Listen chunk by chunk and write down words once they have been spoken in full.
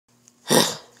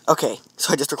Okay,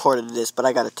 so I just recorded this, but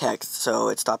I got a text, so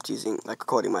it stopped using,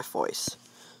 recording my voice.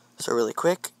 So really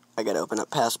quick, I gotta open up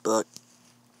Passbook,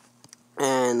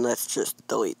 and let's just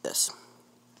delete this.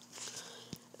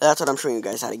 That's what I'm showing you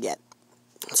guys how to get.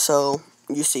 So,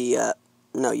 you see,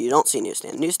 no, you don't see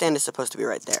Newsstand. Newsstand is supposed to be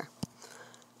right there,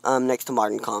 next to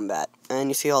Modern Combat, and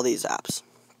you see all these apps.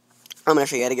 I'm gonna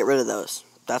show you how to get rid of those.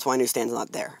 That's why Newsstand's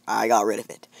not there. I got rid of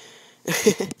it.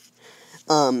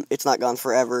 It's not gone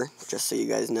forever, just so you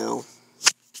guys know.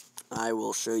 I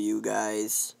will show you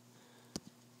guys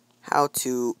how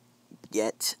to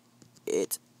get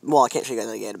it. Well, I can't show you guys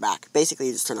how to get it back. Basically,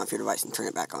 you just turn off your device and turn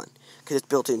it back on, because it's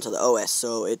built into the OS,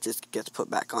 so it just gets put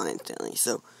back on instantly.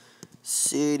 So,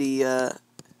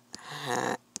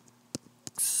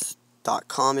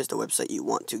 cydiahacks.com is the website you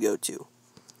want to go to.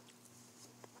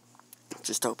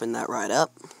 Just open that right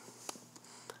up.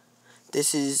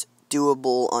 This is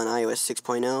doable on iOS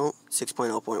 6.0,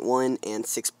 6.0.1, and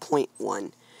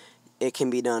 6.1. It can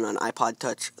be done on iPod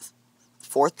Touch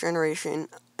 4th generation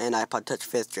and iPod Touch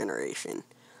 5th generation.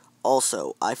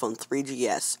 Also, iPhone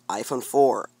 3GS, iPhone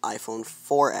 4, iPhone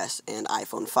 4S, and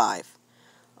iPhone 5.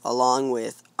 Along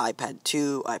with iPad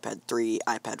 2, iPad 3,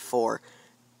 iPad 4,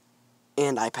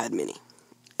 and iPad mini.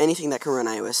 Anything that can run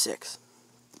iOS 6.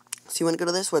 So you want to go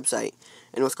to this website,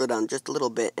 and we'll scroll down just a little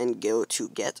bit and go to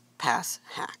Get Pass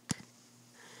Hack.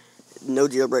 No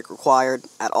jailbreak required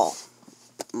at all.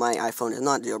 My iPhone is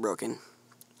not jailbroken,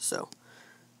 so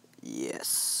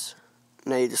yes.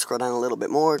 Now you just scroll down a little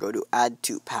bit more, go to Add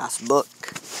to Passbook,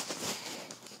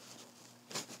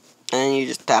 and you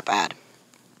just tap Add.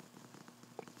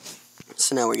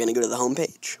 So now we're going to go to the home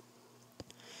page.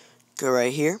 Go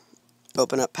right here,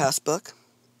 open up Passbook,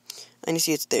 and you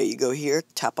see it's there. You go here,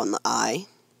 tap on the I,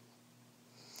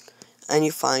 and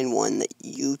you find one that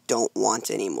you don't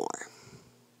want anymore.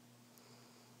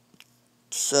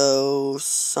 So,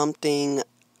 something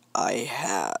I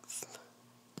have.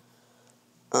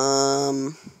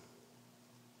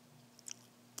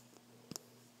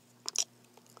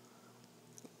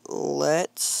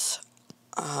 Let's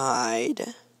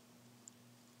hide.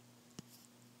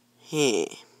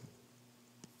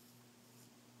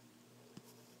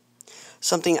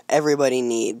 Something everybody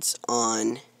needs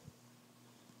on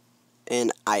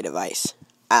an iDevice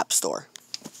App Store.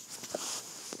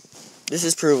 This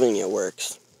is proving it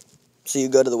works. So you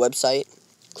go to the website,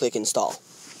 click install.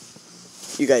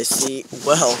 You guys see,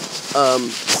 well,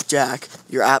 Jack,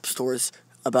 your App Store's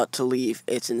about to leave.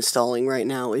 It's installing right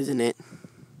now, isn't it?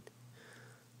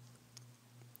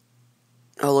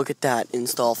 Oh, look at that.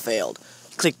 Install failed.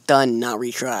 Click done, not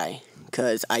retry.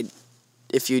 Because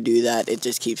if you do that, it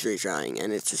just keeps retrying,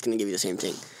 and it's just going to give you the same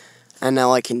thing. And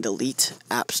now I can delete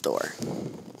App Store.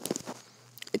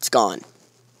 It's gone.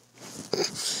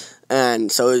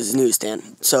 And so is Newsstand.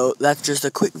 So that's just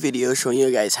a quick video showing you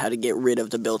guys how to get rid of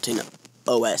the built-in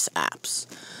OS apps.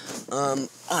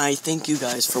 I thank you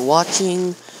guys for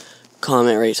watching.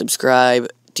 Comment, rate, subscribe.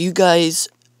 Do you guys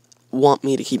want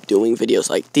me to keep doing videos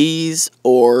like these,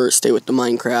 or stay with the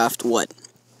Minecraft? What?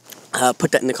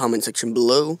 Put that in the comment section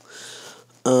below.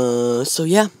 So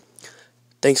yeah.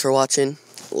 Thanks for watching.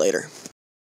 Later.